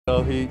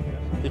So he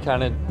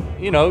kind of,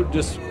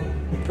 just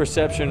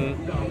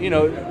perception. The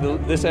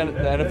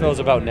NFL is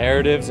about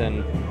narratives,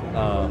 and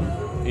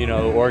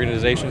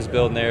organizations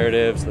build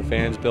narratives, the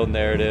fans build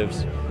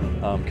narratives,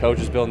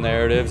 coaches build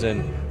narratives,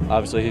 and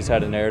obviously he's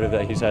had a narrative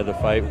that he's had to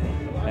fight.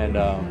 And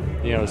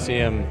see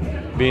him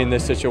be in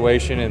this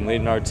situation and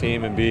leading our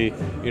team and be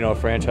a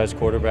franchise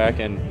quarterback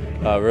and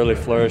really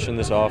flourish in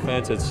this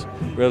offense, it's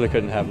really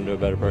couldn't happen to a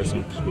better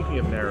person. Speaking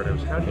of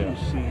narratives, how do you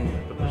see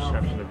the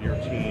perception of your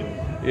team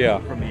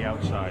from the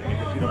outside?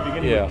 Because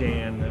beginning with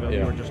Dan, we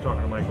were just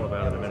talking to Michael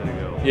about it a minute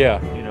ago.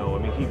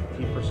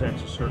 He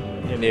presents a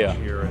certain image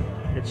here,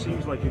 and it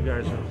seems like you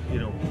guys are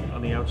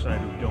on the outside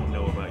who don't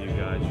know about you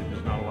guys.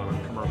 There's not a lot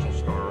of commercial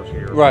stars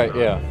here. Right.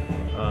 Are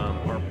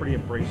pretty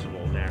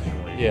embraceable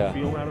nationally. Do you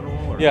feel that at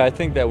all? Or? Yeah, I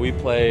think that we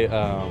play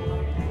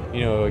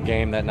a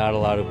game that not a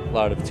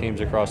lot of teams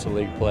across the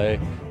league play,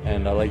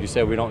 and like you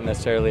said, we don't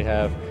necessarily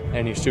have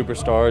any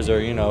superstars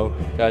or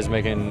guys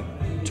making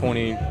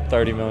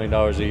 $20-30 million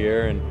a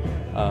year, and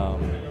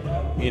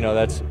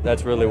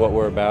that's really what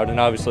we're about. And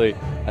obviously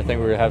I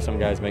think we're gonna have some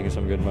guys making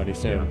some good money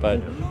soon,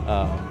 but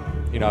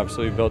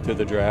obviously we built through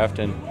the draft,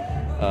 and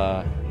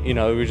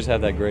we just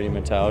have that gritty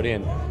mentality,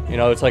 and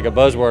it's like a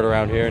buzzword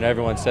around here and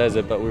everyone says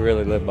it, but we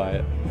really live by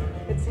it.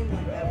 It seemed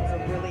like that was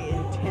a really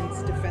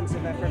intense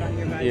defensive effort on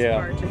your guys'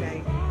 part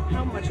today.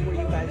 How much were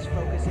you guys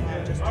focusing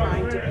on just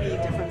trying to be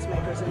difference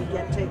makers and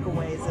get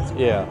takeaways as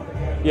you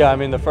Yeah, I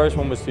mean, the first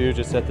one was huge.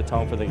 It set the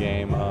tone for the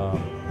game.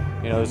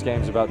 This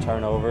game's about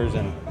turnovers,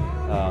 and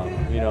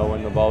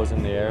when the ball was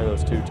in the air,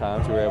 those 2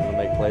 times we were able to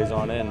make plays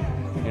on it,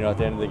 and at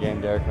the end of the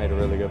game, Derek made a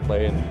really good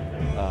play, and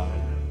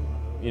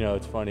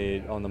it's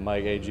funny, on the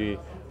mic, AG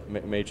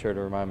made sure to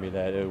remind me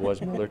that it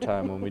was Miller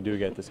time when we do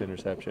get this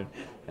interception,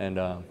 and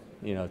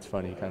it's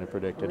funny, he kind of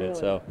predicted it.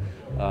 So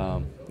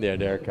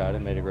Derek got it,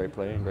 made a great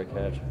play and great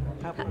catch.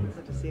 How fun is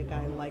it to see a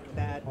guy like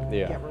that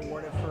get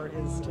rewarded for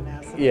his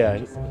tenacity?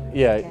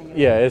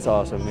 It's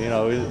awesome.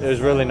 There's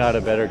really not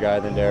a better guy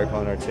than Derek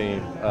on our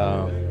team.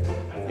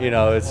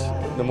 It's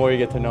the more you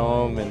get to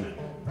know him, and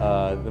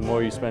the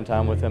more you spend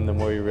time with him, the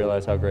more you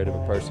realize how great of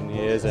a person he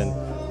is. And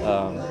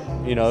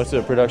it's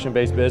a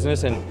production-based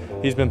business, and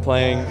he's been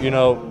playing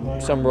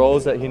some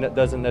roles that he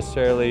doesn't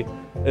necessarily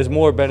is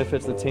more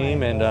benefits the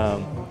team, and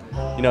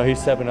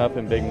he's stepping up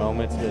in big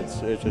moments.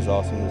 It's just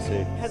awesome to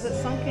see. Has it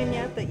sunk in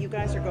yet that you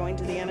guys are going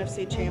to the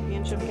NFC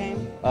Championship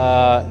game?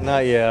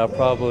 Not yet. I'll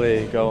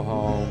probably go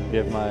home,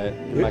 give my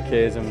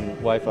kids and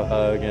wife a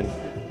hug, and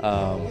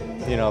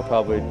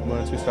probably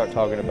once we start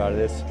talking about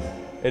it,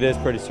 it is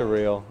pretty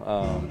surreal,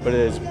 but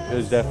it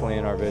is definitely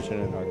in our vision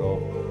and our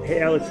goal. Hey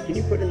Alex, can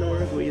you put into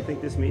words what you think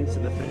this means to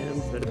the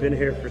fans that have been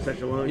here for such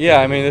a long time? Yeah,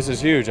 I mean, this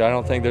is huge. I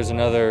don't think there's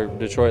another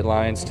Detroit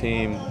Lions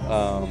team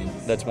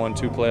that's won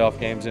 2 playoff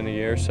games in a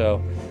year.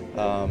 So,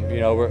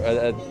 we're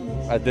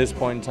at this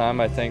point in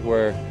time, I think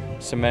we're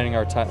cementing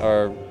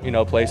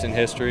our place in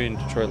history, in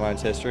Detroit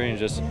Lions history, and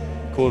just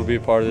cool to be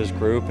a part of this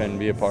group and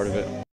be a part of it.